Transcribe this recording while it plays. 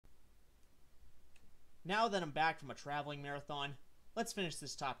Now that I'm back from a traveling marathon, let's finish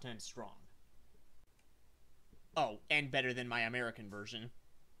this top 10 strong. Oh, and better than my American version.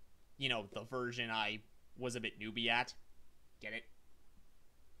 You know, the version I was a bit newbie at. Get it?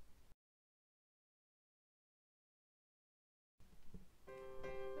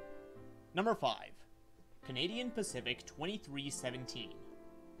 Number 5. Canadian Pacific 2317.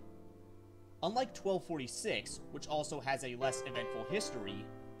 Unlike 1246, which also has a less eventful history,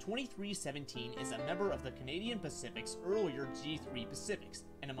 2317 is a member of the Canadian Pacific's earlier G3 Pacifics,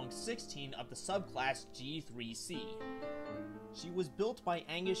 and among 16 of the subclass G3C. She was built by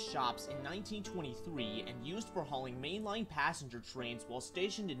Angus Shops in 1923 and used for hauling mainline passenger trains while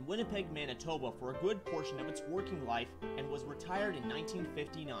stationed in Winnipeg, Manitoba for a good portion of its working life, and was retired in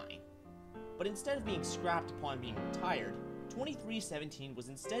 1959. But instead of being scrapped upon being retired, 2317 was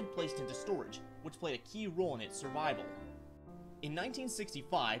instead placed into storage, which played a key role in its survival. In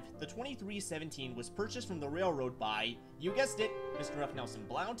 1965, the 2317 was purchased from the railroad by, you guessed it, Mr. F. Nelson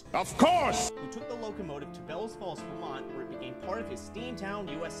Blount, of course, who took the locomotive to Bellows Falls, Vermont, where it became part of his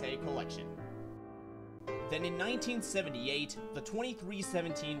Steamtown, USA collection. Then in 1978, the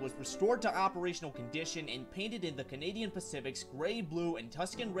 2317 was restored to operational condition and painted in the Canadian Pacific's gray, blue, and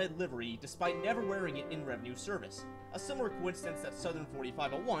Tuscan red livery despite never wearing it in revenue service, a similar coincidence that Southern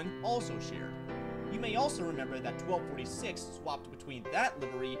 4501 also shared. You may also remember that 1246 swapped between that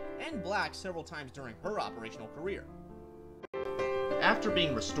livery and black several times during her operational career. After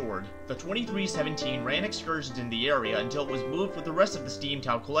being restored, the 2317 ran excursions in the area until it was moved with the rest of the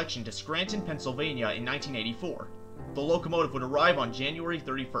Steamtown collection to Scranton, Pennsylvania in 1984. The locomotive would arrive on January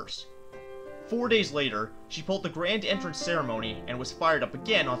 31st. 4 days later, she pulled the grand entrance ceremony and was fired up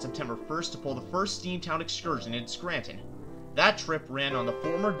again on September 1st to pull the first Steamtown excursion in Scranton. That trip ran on the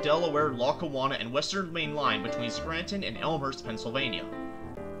former Delaware, Lackawanna, and Western Main Line between Scranton and Elmhurst, Pennsylvania.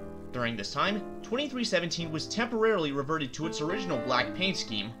 During this time, 2317 was temporarily reverted to its original black paint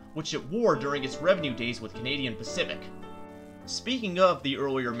scheme, which it wore during its revenue days with Canadian Pacific. Speaking of the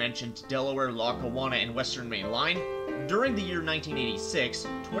earlier mentioned Delaware, Lackawanna, and Western Main Line, during the year 1986,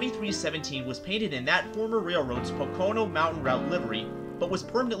 2317 was painted in that former railroad's Pocono Mountain Route livery, but was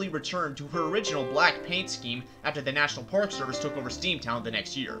permanently returned to her original black paint scheme after the National Park Service took over Steamtown the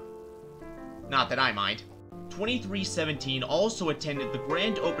next year. Not that I mind. 2317 also attended the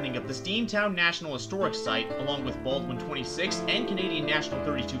grand opening of the Steamtown National Historic Site along with Baldwin 26 and Canadian National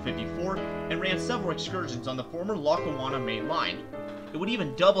 3254 and ran several excursions on the former Lackawanna Main Line. It would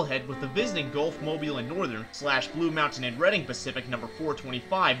even doublehead with the visiting Gulf, Mobile, and Northern / Blue Mountain and Reading Pacific number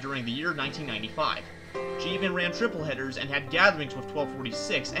 425 during the year 1995. She even ran triple headers and had gatherings with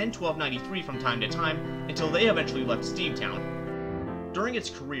 1246 and 1293 from time to time until they eventually left Steamtown. During its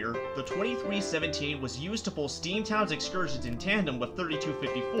career, the 2317 was used to pull Steamtown's excursions in tandem with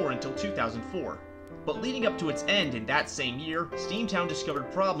 3254 until 2004. But leading up to its end in that same year, Steamtown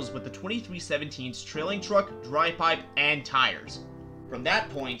discovered problems with the 2317's trailing truck, dry pipe, and tires. From that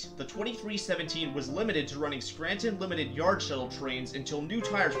point, the 2317 was limited to running Scranton Limited Yard Shuttle trains until new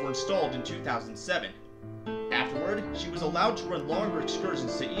tires were installed in 2007. Afterward, she was allowed to run longer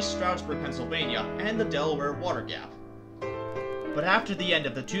excursions to East Stroudsburg, Pennsylvania, and the Delaware Water Gap. But after the end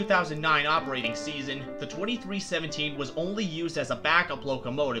of the 2009 operating season, the 2317 was only used as a backup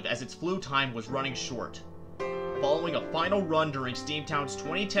locomotive as its flue time was running short. Following a final run during Steamtown's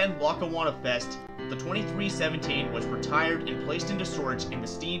 2010 Lackawanna Fest, the 2317 was retired and placed into storage in the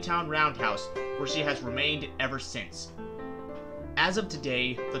Steamtown Roundhouse, where she has remained ever since. As of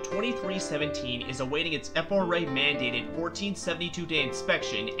today, the 2317 is awaiting its FRA-mandated 1472-day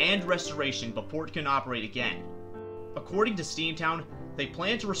inspection and restoration before it can operate again. According to Steamtown, they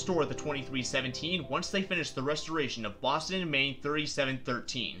plan to restore the 2317 once they finish the restoration of Boston and Maine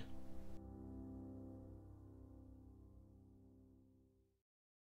 3713.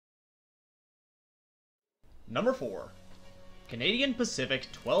 Number 4. Canadian Pacific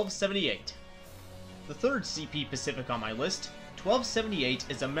 1278. The third CP Pacific on my list, 1278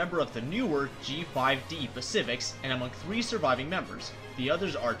 is a member of the newer G5D Pacifics and among 3 surviving members. The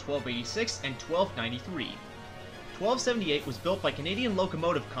others are 1286 and 1293. 1278 was built by Canadian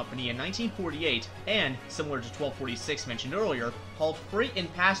Locomotive Company in 1948 and, similar to 1246 mentioned earlier, hauled freight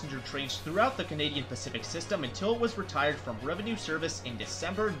and passenger trains throughout the Canadian Pacific system until it was retired from revenue service in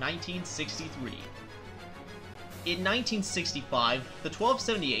December 1963. In 1965, the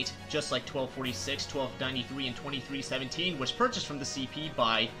 1278, just like 1246, 1293, and 2317, was purchased from the CP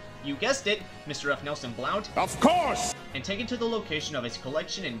by, you guessed it, Mr. F. Nelson Blount, of course, and taken to the location of his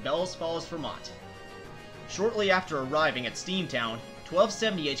collection in Bellows Falls, Vermont. Shortly after arriving at Steamtown,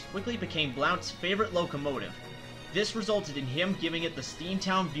 1278 quickly became Blount's favorite locomotive. This resulted in him giving it the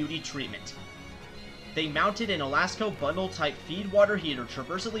Steamtown Beauty treatment. They mounted an Elasco bundle-type feed water heater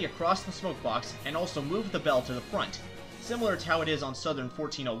traversally across the smoke box and also moved the bell to the front, similar to how it is on Southern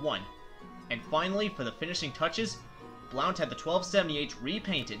 1401. And finally, for the finishing touches, Blount had the 1278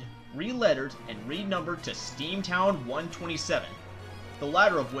 repainted, re-lettered, and renumbered to Steamtown 127, the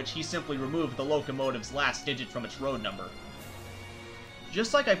latter of which he simply removed the locomotive's last digit from its road number.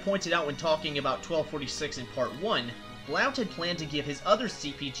 Just like I pointed out when talking about 1246 in Part 1, Blount had planned to give his other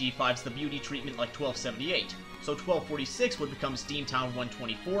CPG5s the beauty treatment like 1278, so 1246 would become Steamtown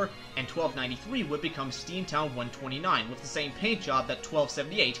 124, and 1293 would become Steamtown 129 with the same paint job that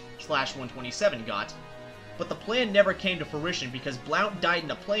 1278/127 got. But the plan never came to fruition because Blount died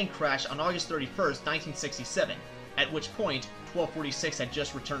in a plane crash on August 31st, 1967, at which point 1246 had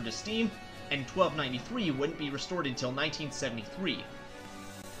just returned to Steam, and 1293 wouldn't be restored until 1973.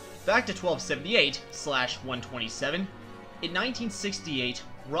 Back to 1278/127. In 1968,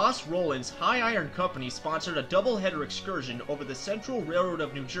 Ross Rowland's High Iron Company sponsored a double-header excursion over the Central Railroad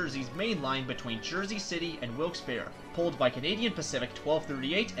of New Jersey's main line between Jersey City and Wilkes-Barre, pulled by Canadian Pacific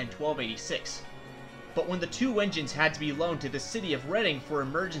 1238 and 1286. But when the two engines had to be loaned to the city of Reading for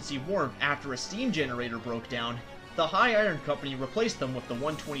emergency warmth after a steam generator broke down, the High Iron Company replaced them with the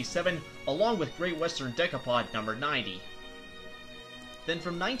 127 along with Great Western Decapod number 90. Then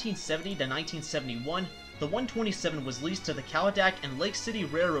from 1970 to 1971, the 127 was leased to the Caladoc and Lake City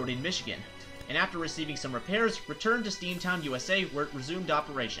Railroad in Michigan, and after receiving some repairs, returned to Steamtown, USA, where it resumed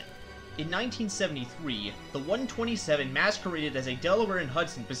operation. In 1973, the 127 masqueraded as a Delaware and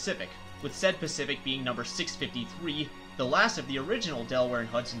Hudson Pacific, with said Pacific being number 653, the last of the original Delaware and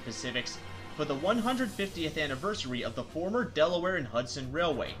Hudson Pacifics, for the 150th anniversary of the former Delaware and Hudson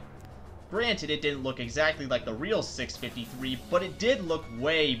Railway. Granted, it didn't look exactly like the real 653, but it did look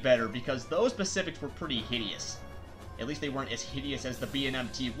way better because those Pacifics were pretty hideous. At least they weren't as hideous as the B&M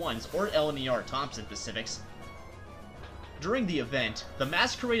T1s or L&ER Thompson Pacifics. During the event, the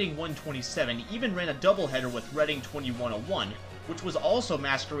masquerading 127 even ran a doubleheader with Reading 2101, which was also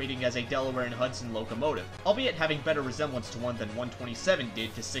masquerading as a Delaware and Hudson locomotive, albeit having better resemblance to one than 127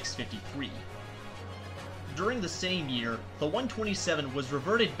 did to 653. During the same year, the 127 was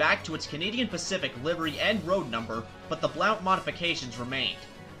reverted back to its Canadian Pacific livery and road number, but the Blount modifications remained.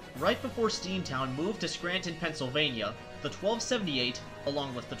 Right before Steamtown moved to Scranton, Pennsylvania, the 1278,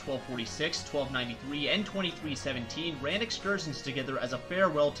 along with the 1246, 1293, and 2317 ran excursions together as a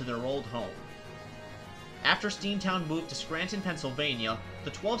farewell to their old home. After Steamtown moved to Scranton, Pennsylvania,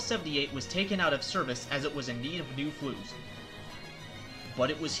 the 1278 was taken out of service as it was in need of new flues. But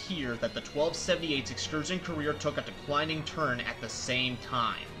it was here that the 1278's excursion career took a declining turn at the same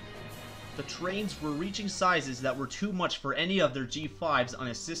time. The trains were reaching sizes that were too much for any of their G5s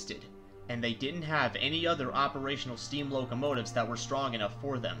unassisted, and they didn't have any other operational steam locomotives that were strong enough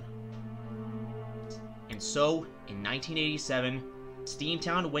for them. And so, in 1987,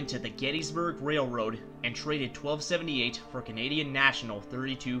 Steamtown went to the Gettysburg Railroad and traded 1278 for Canadian National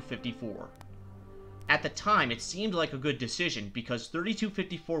 3254. At the time, it seemed like a good decision because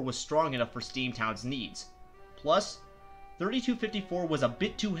 3254 was strong enough for Steamtown's needs. Plus, 3254 was a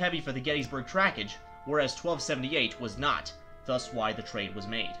bit too heavy for the Gettysburg trackage, whereas 1278 was not, thus why the trade was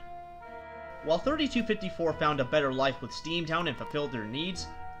made. While 3254 found a better life with Steamtown and fulfilled their needs,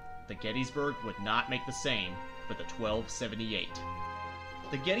 the Gettysburg would not make the same for the 1278.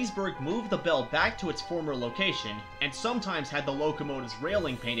 The Gettysburg moved the bell back to its former location, and sometimes had the locomotive's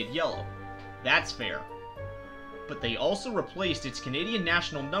railing painted yellow. That's fair. But they also replaced its Canadian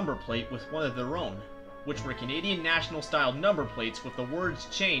National number plate with one of their own, which were Canadian National style number plates with the words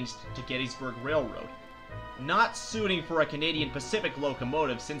changed to Gettysburg Railroad. Not suiting for a Canadian Pacific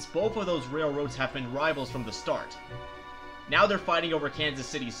locomotive since both of those railroads have been rivals from the start. Now they're fighting over Kansas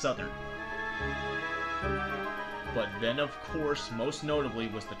City Southern. But then, of course, most notably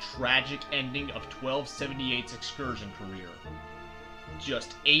was the tragic ending of 1278's excursion career.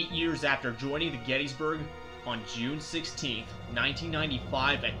 Just 8 years after joining the Gettysburg, on June 16,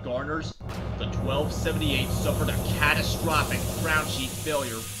 1995 at Garner's, the 1278 suffered a catastrophic ground sheet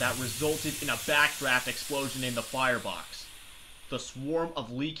failure that resulted in a backdraft explosion in the firebox. The swarm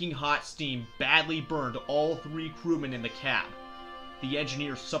of leaking hot steam badly burned all 3 crewmen in the cab. The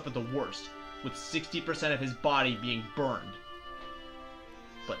engineer suffered the worst, with 60% of his body being burned.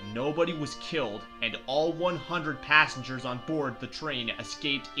 But nobody was killed, and all 100 passengers on board the train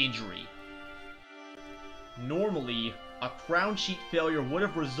escaped injury. Normally, a crown sheet failure would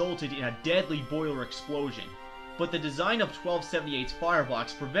have resulted in a deadly boiler explosion, but the design of 1278's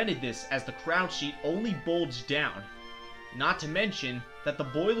firebox prevented this as the crown sheet only bulged down. Not to mention that the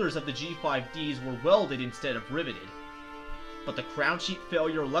boilers of the G5Ds were welded instead of riveted. but the crown sheet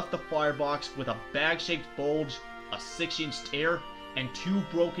failure left the firebox with a bag-shaped bulge, a 6-inch tear, and 2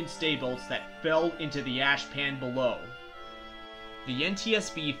 broken stay bolts that fell into the ash pan below. The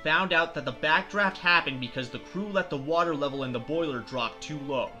NTSB found out that the backdraft happened because the crew let the water level in the boiler drop too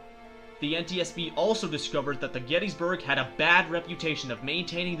low. The NTSB also discovered that the Gettysburg had a bad reputation of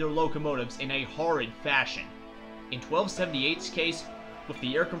maintaining their locomotives in a horrid fashion. In 1278's case, with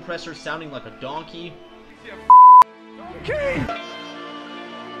the air compressor sounding like a donkey,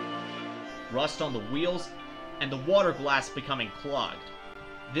 rust on the wheels, and the water glass becoming clogged.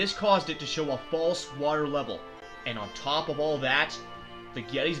 This caused it to show a false water level, and on top of all that, the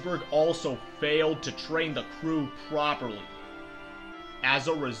Gettysburg also failed to train the crew properly. As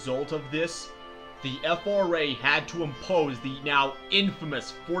a result of this, the FRA had to impose the now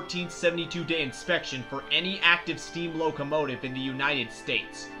infamous 1472-day inspection for any active steam locomotive in the United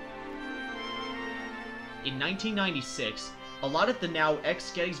States. In 1996, a lot of the now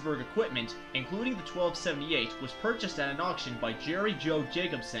ex-Gettysburg equipment, including the 1278, was purchased at an auction by Jerry Joe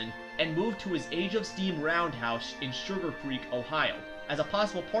Jacobson and moved to his Age of Steam roundhouse in Sugar Creek, Ohio, as a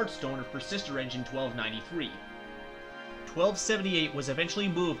possible parts donor for sister engine 1293. 1278 was eventually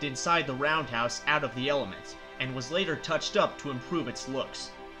moved inside the roundhouse out of the elements, and was later touched up to improve its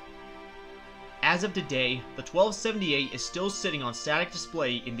looks. As of today, the 1278 is still sitting on static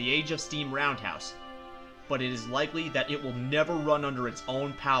display in the Age of Steam roundhouse, but it is likely that it will never run under its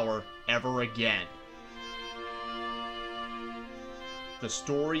own power ever again. The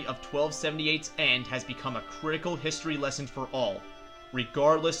story of 1278's end has become a critical history lesson for all,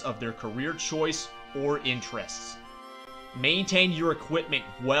 regardless of their career choice or interests. Maintain your equipment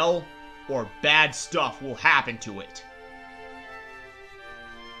well, or bad stuff will happen to it.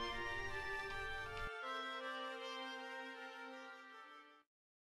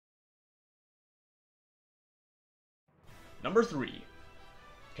 Number 3.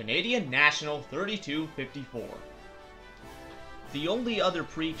 Canadian National 3254. The only other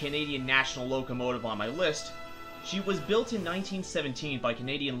pre-Canadian National locomotive on my list, she was built in 1917 by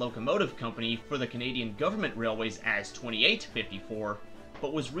Canadian Locomotive Company for the Canadian Government Railways as 2854,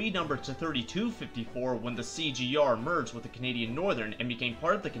 but was renumbered to 3254 when the CGR merged with the Canadian Northern and became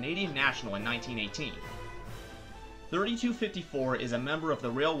part of the Canadian National in 1918. 3254 is a member of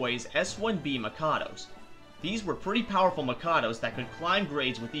the railway's S1B Mikados. These were pretty powerful Mikados that could climb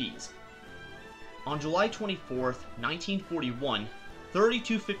grades with ease. On July 24, 1941,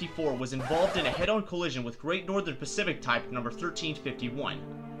 3254 was involved in a head-on collision with Great Northern Pacific Type number 1351.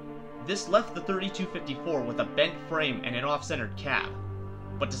 This left the 3254 with a bent frame and an off-centered cab.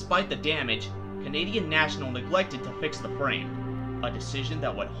 But despite the damage, Canadian National neglected to fix the frame, a decision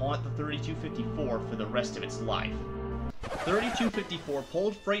that would haunt the 3254 for the rest of its life. 3254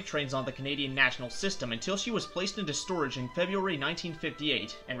 pulled freight trains on the Canadian National system until she was placed into storage in February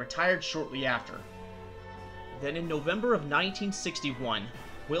 1958 and retired shortly after. Then in November of 1961,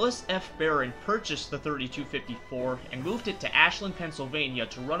 Willis F. Barron purchased the 3254 and moved it to Ashland, Pennsylvania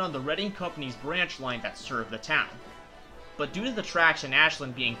to run on the Reading Company's branch line that served the town. But due to the tracks in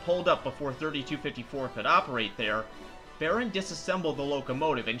Ashland being pulled up before 3254 could operate there, Barron disassembled the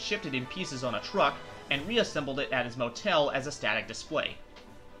locomotive and shipped it in pieces on a truck and reassembled it at his motel as a static display.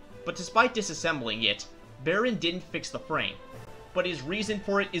 But despite disassembling it, Barron didn't fix the frame. But his reason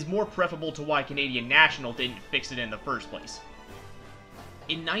for it is more preferable to why Canadian National didn't fix it in the first place.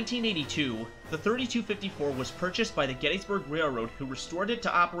 In 1982, the 3254 was purchased by the Gettysburg Railroad, who restored it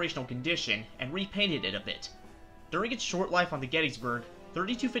to operational condition and repainted it a bit. During its short life on the Gettysburg,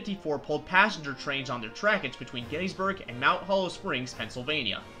 3254 pulled passenger trains on their trackage between Gettysburg and Mount Hollow Springs,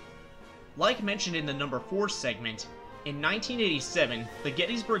 Pennsylvania. Like mentioned in the number 4 segment, in 1987, the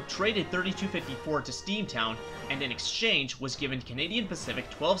Gettysburg traded 3254 to Steamtown, and in exchange was given Canadian Pacific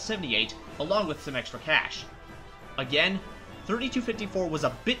 1278 along with some extra cash. Again, 3254 was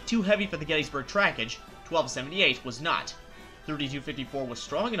a bit too heavy for the Gettysburg trackage, 1278 was not. 3254 was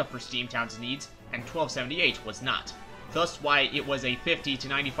strong enough for Steamtown's needs, and 1278 was not. Thus why it was a 50 to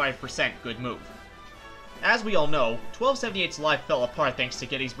 95% good move. As we all know, 1278's life fell apart thanks to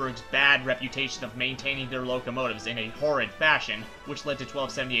Gettysburg's bad reputation of maintaining their locomotives in a horrid fashion, which led to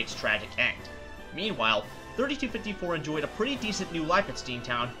 1278's tragic end. Meanwhile, 3254 enjoyed a pretty decent new life at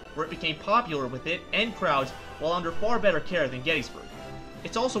Steamtown, where it became popular with it and crowds while under far better care than Gettysburg.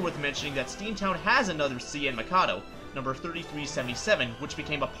 It's also worth mentioning that Steamtown has another CN Mikado, number 3377, which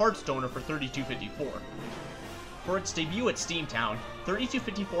became a parts donor for 3254. For its debut at Steamtown,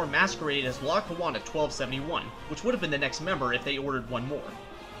 3254 masqueraded as Lackawanna 1271, which would have been the next member if they ordered one more.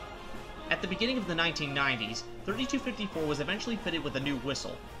 At the beginning of the 1990s, 3254 was eventually fitted with a new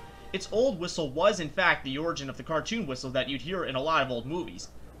whistle. Its old whistle was in fact the origin of the cartoon whistle that you'd hear in a lot of old movies.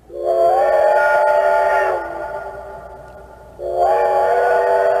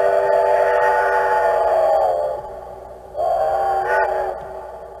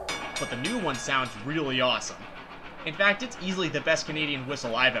 But the new one sounds really awesome. In fact, it's easily the best Canadian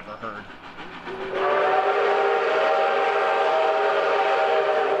whistle I've ever heard.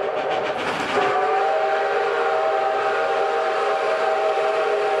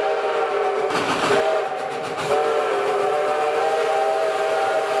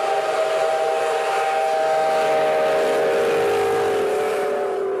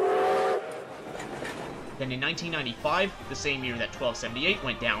 Then in 1995, the same year that 1278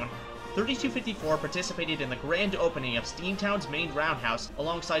 went down, 3254 participated in the grand opening of Steamtown's main roundhouse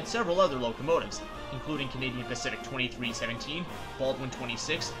alongside several other locomotives, including Canadian Pacific 2317, Baldwin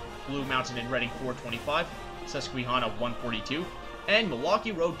 26, Blue Mountain and Reading 425, Susquehanna 142, and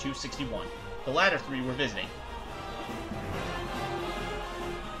Milwaukee Road 261. The latter three were visiting.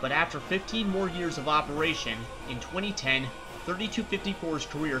 But after 15 more years of operation, in 2010, 3254's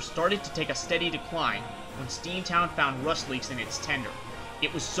career started to take a steady decline when Steamtown found rust leaks in its tender.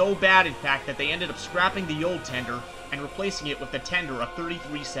 It was so bad, in fact, that they ended up scrapping the old tender and replacing it with the tender of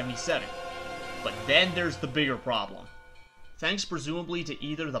 3377. But then there's the bigger problem. Thanks presumably to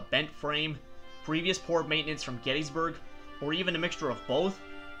either the bent frame, previous poor maintenance from Gettysburg, or even a mixture of both,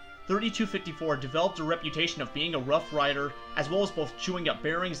 3254 developed a reputation of being a rough rider, as well as both chewing up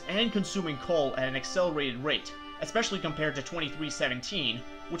bearings and consuming coal at an accelerated rate, especially compared to 2317,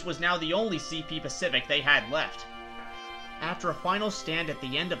 which was now the only CP Pacific they had left. After a final stand at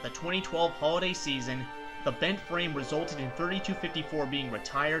the end of the 2012 holiday season, the bent frame resulted in 3254 being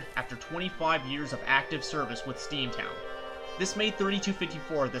retired after 25 years of active service with Steamtown. This made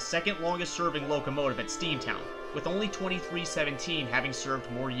 3254 the second longest serving locomotive at Steamtown, with only 2317 having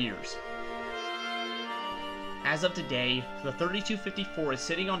served more years. As of today, the 3254 is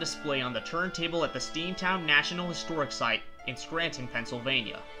sitting on display on the turntable at the Steamtown National Historic Site in Scranton,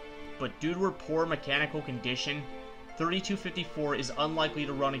 Pennsylvania. But due to her poor mechanical condition, 3254 is unlikely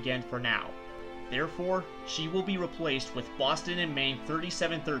to run again for now. Therefore, she will be replaced with Boston and Maine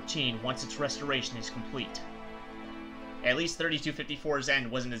 3713 once its restoration is complete. At least 3254's end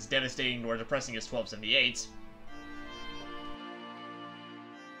wasn't as devastating or depressing as 1278's.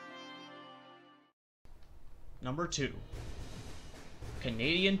 Number 2.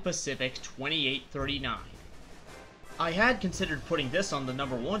 Canadian Pacific 2839. I had considered putting this on the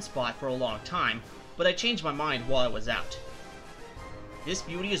number 1 spot for a long time, but I changed my mind while I was out. This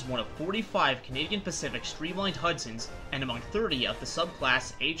beauty is one of 45 Canadian Pacific streamlined Hudsons and among 30 of the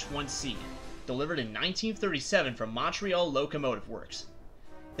subclass H1C, delivered in 1937 from Montreal Locomotive Works.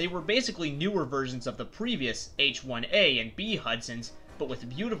 They were basically newer versions of the previous H1A and B Hudsons, but with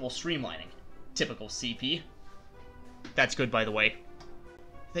beautiful streamlining. Typical CP. That's good, by the way.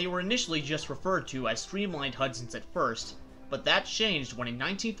 They were initially just referred to as streamlined Hudsons at first, but that changed when in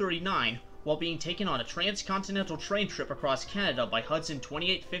 1939, while being taken on a transcontinental train trip across Canada by Hudson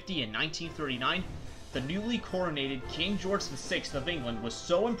 2850 in 1939, the newly coronated King George VI of England was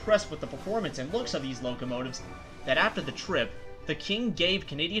so impressed with the performance and looks of these locomotives that after the trip, the King gave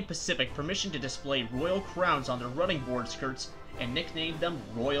Canadian Pacific permission to display royal crowns on their running board skirts and nicknamed them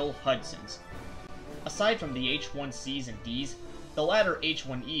Royal Hudsons. Aside from the H1Cs and Ds, the latter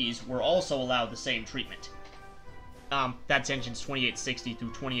H1Es were also allowed the same treatment. That's engines 2860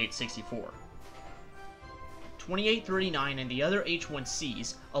 through 2864. 2839 and the other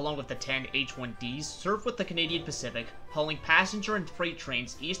H1Cs, along with the 10 H1Ds, served with the Canadian Pacific, hauling passenger and freight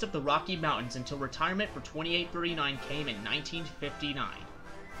trains east of the Rocky Mountains until retirement for 2839 came in 1959.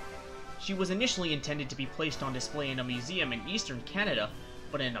 She was initially intended to be placed on display in a museum in eastern Canada,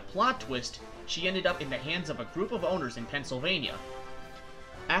 but in a plot twist, she ended up in the hands of a group of owners in Pennsylvania.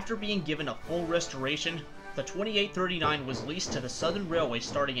 After being given a full restoration, the 2839 was leased to the Southern Railway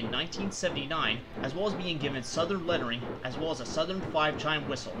starting in 1979, as well as being given Southern lettering, as well as a Southern 5-chime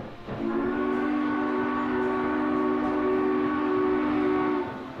whistle.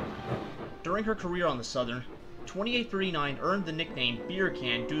 During her career on the Southern, 2839 earned the nickname Beer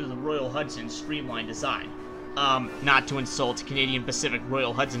Can due to the Royal Hudson's streamlined design. Not to insult Canadian Pacific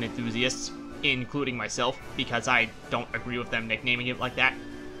Royal Hudson enthusiasts, including myself, because I don't agree with them nicknaming it like that.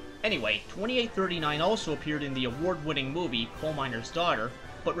 Anyway, 2839 also appeared in the award-winning movie Coal Miner's Daughter,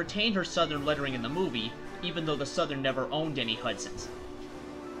 but retained her Southern lettering in the movie, even though the Southern never owned any Hudsons.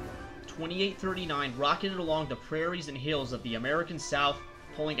 2839 rocketed along the prairies and hills of the American South,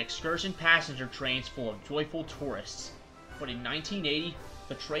 pulling excursion passenger trains full of joyful tourists. But in 1980,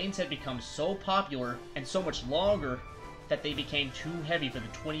 the trains had become so popular and so much longer that they became too heavy for the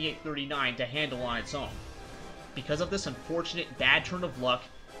 2839 to handle on its own. Because of this unfortunate bad turn of luck,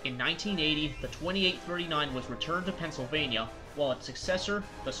 in 1980, the 2839 was returned to Pennsylvania, while its successor,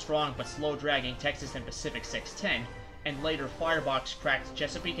 the strong but slow-dragging Texas and Pacific 610, and later Firebox-cracked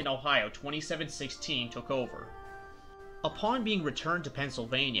Chesapeake and Ohio 2716 took over. Upon being returned to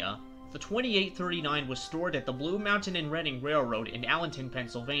Pennsylvania, the 2839 was stored at the Blue Mountain and Reading Railroad in Allenton,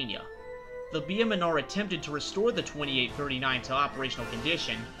 Pennsylvania. The BM&R attempted to restore the 2839 to operational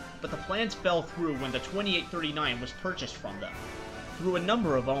condition, but the plans fell through when the 2839 was purchased from them. Through a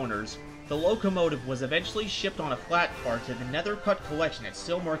number of owners, the locomotive was eventually shipped on a flat car to the Nethercutt Collection at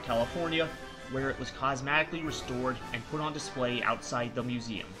Seymour, California, where it was cosmetically restored and put on display outside the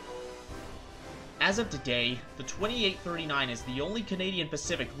museum. As of today, the 2839 is the only Canadian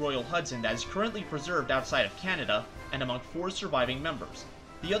Pacific Royal Hudson that is currently preserved outside of Canada and among 4 surviving members.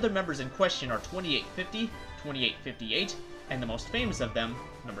 The other members in question are 2850, 2858, and the most famous of them,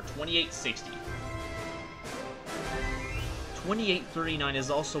 number 2860. 2839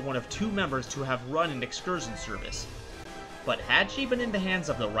 is also one of 2 members to have run an excursion service. But had she been in the hands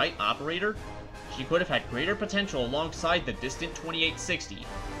of the right operator, she could have had greater potential alongside the distant 2860.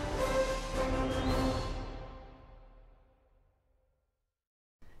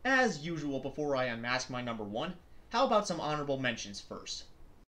 As usual before I unmask my number 1, how about some honorable mentions first?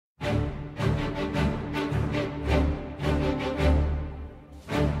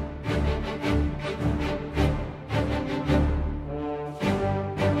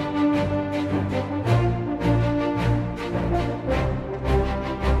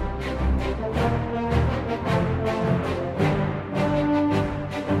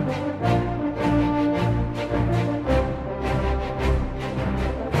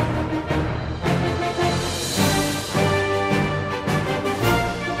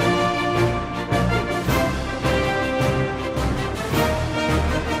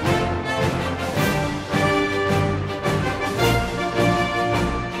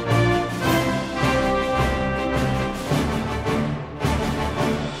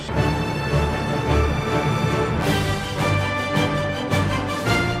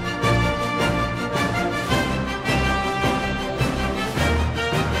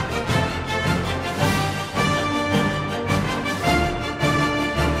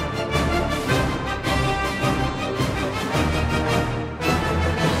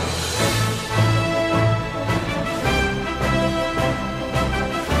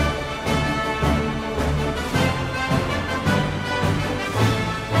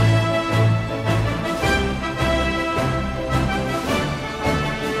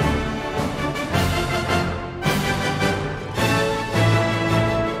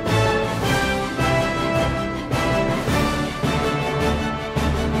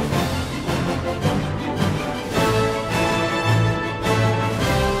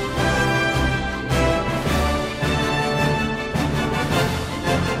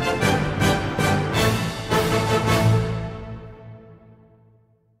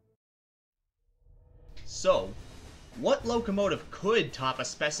 So, what locomotive could top a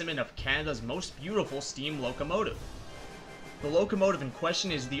specimen of Canada's most beautiful steam locomotive? The locomotive in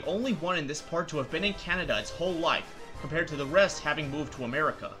question is the only one in this part to have been in Canada its whole life, compared to the rest having moved to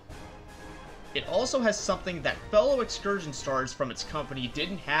America. It also has something that fellow excursion stars from its company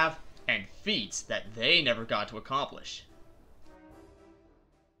didn't have, and feats that they never got to accomplish.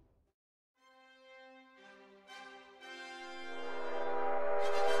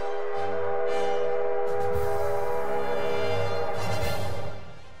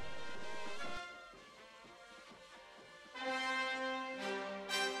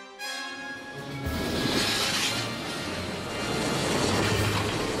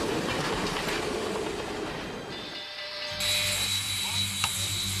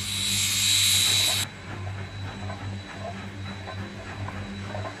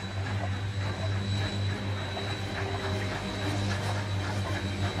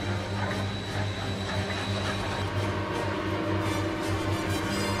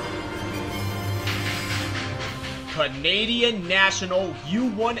 Canadian National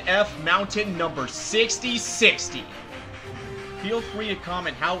U1F Mountain number 6060. Feel free to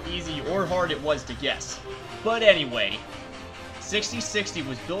comment how easy or hard it was to guess. But anyway, 6060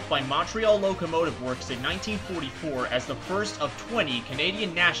 was built by Montreal Locomotive Works in 1944 as the first of 20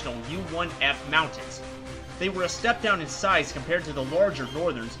 Canadian National U1F Mountains. They were a step down in size compared to the larger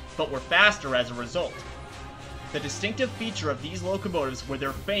Northerns, but were faster as a result. The distinctive feature of these locomotives were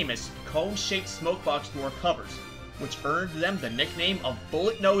their famous cone-shaped smokebox door covers, which earned them the nickname of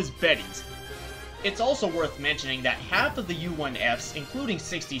Bullet Nose Betties. It's also worth mentioning that half of the U1Fs, including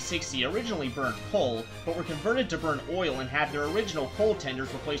 6060, originally burned coal, but were converted to burn oil and had their original coal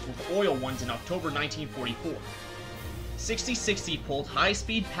tenders replaced with oil ones in October 1944. 6060 pulled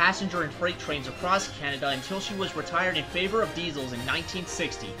high-speed passenger and freight trains across Canada until she was retired in favor of diesels in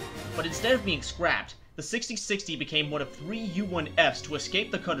 1960, but instead of being scrapped, the 6060 became one of 3 U1Fs to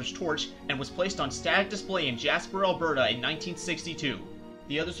escape the cutter's torch and was placed on static display in Jasper, Alberta in 1962.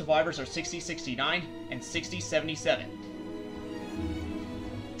 The other survivors are 6069 and 6077.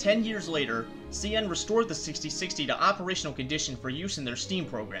 10 years later, CN restored the 6060 to operational condition for use in their steam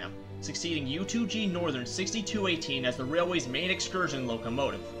program, succeeding U2G Northern 6218 as the railway's main excursion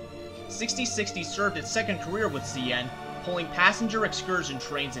locomotive. 6060 served its second career with CN, pulling passenger excursion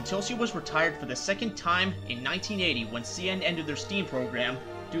trains until she was retired for the second time in 1980 when CN ended their steam program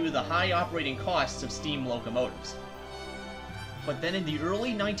due to the high operating costs of steam locomotives. But then in the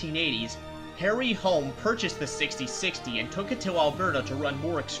early 1980s, Harry Home purchased the 6060 and took it to Alberta to run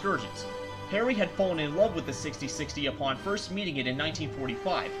more excursions. Harry had fallen in love with the 6060 upon first meeting it in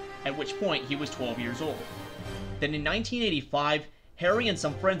 1945, at which point he was 12 years old. Then in 1985, Harry and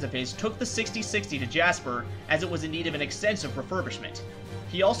some friends of his took the 6060 to Jasper as it was in need of an extensive refurbishment.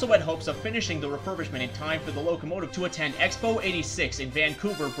 He also had hopes of finishing the refurbishment in time for the locomotive to attend Expo 86 in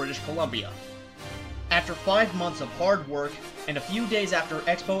Vancouver, British Columbia. After 5 months of hard work, and a few days after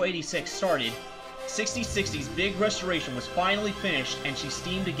Expo 86 started, 6060's big restoration was finally finished and she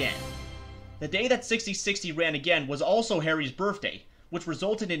steamed again. The day that 6060 ran again was also Harry's birthday, which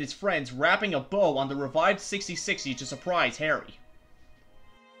resulted in his friends wrapping a bow on the revived 6060 to surprise Harry.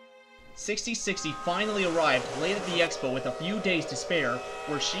 6060 finally arrived late at the expo with a few days to spare,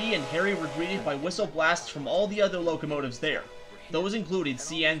 where she and Harry were greeted by whistle blasts from all the other locomotives there. Those included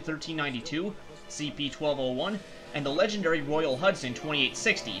CN 1392, CP 1201, and the legendary Royal Hudson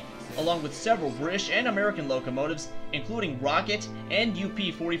 2860, along with several British and American locomotives, including Rocket and UP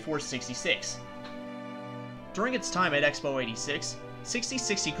 4466. During its time at Expo 86,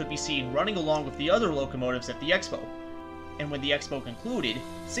 6060 could be seen running along with the other locomotives at the expo. And when the expo concluded,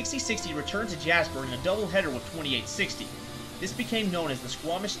 6060 returned to Jasper in a doubleheader with 2860. This became known as the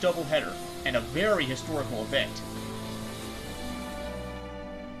Squamish Doubleheader, and a very historical event.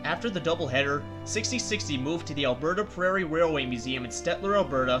 After the doubleheader, 6060 moved to the Alberta Prairie Railway Museum in Stettler,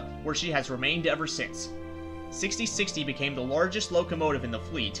 Alberta, where she has remained ever since. 6060 became the largest locomotive in the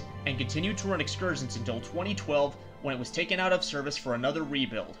fleet, and continued to run excursions until 2012, when it was taken out of service for another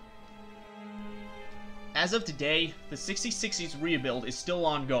rebuild. As of today, the 6060's rebuild is still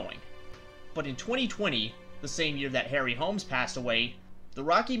ongoing. But in 2020, the same year that Harry Holmes passed away, the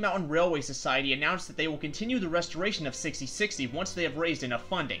Rocky Mountain Railway Society announced that they will continue the restoration of 6060 once they have raised enough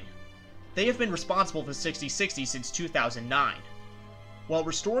funding. They have been responsible for 6060 since 2009. While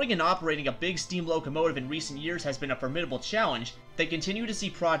restoring and operating a big steam locomotive in recent years has been a formidable challenge, they continue to see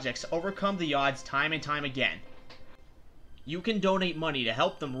projects overcome the odds time and time again. You can donate money to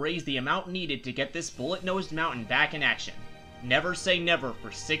help them raise the amount needed to get this bullet-nosed mountain back in action. Never say never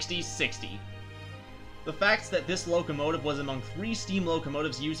for 6060. The fact that this locomotive was among 3 steam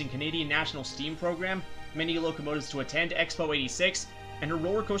locomotives used in Canadian National Steam Program, many locomotives to attend Expo 86, and her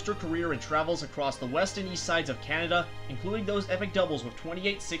roller coaster career and travels across the west and east sides of Canada, including those epic doubles with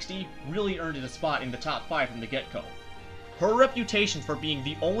 2860, really earned it a spot in the top 5 from the get-go. Her reputation for being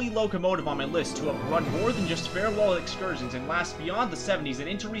the only locomotive on my list to have run more than just farewell excursions and last beyond the 70s and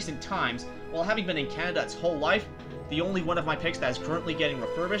into recent times, while having been in Canada its whole life, the only one of my picks that is currently getting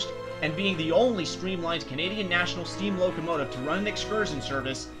refurbished, and being the only streamlined Canadian National Steam locomotive to run an excursion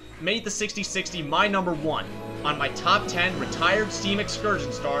service, made the 6060 my number 1 on my top 10 retired steam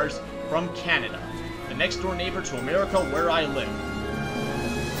excursion stars from Canada, the next door neighbor to America where I live.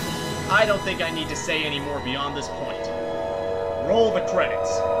 I don't think I need to say any more beyond this point. Roll the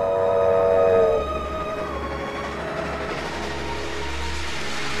credits.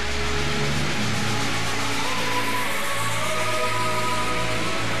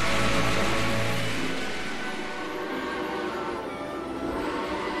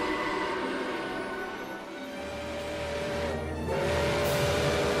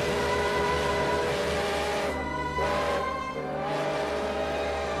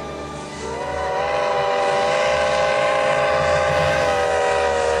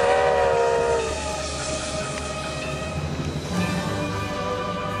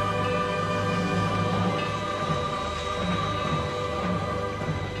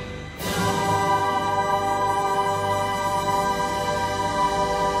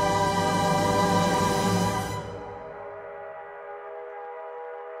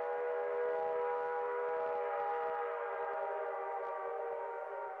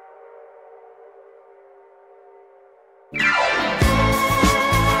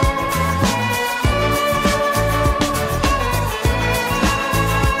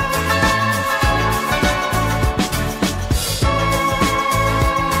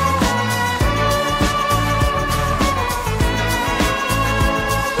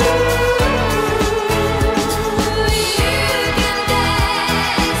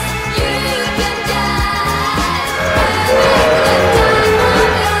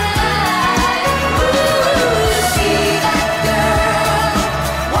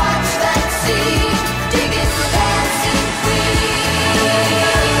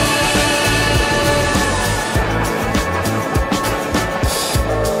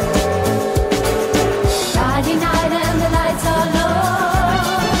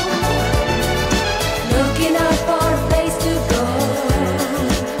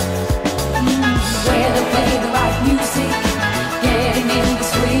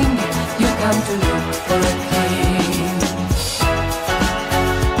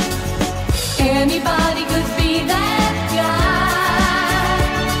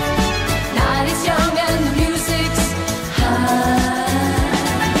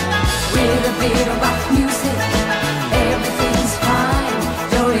 little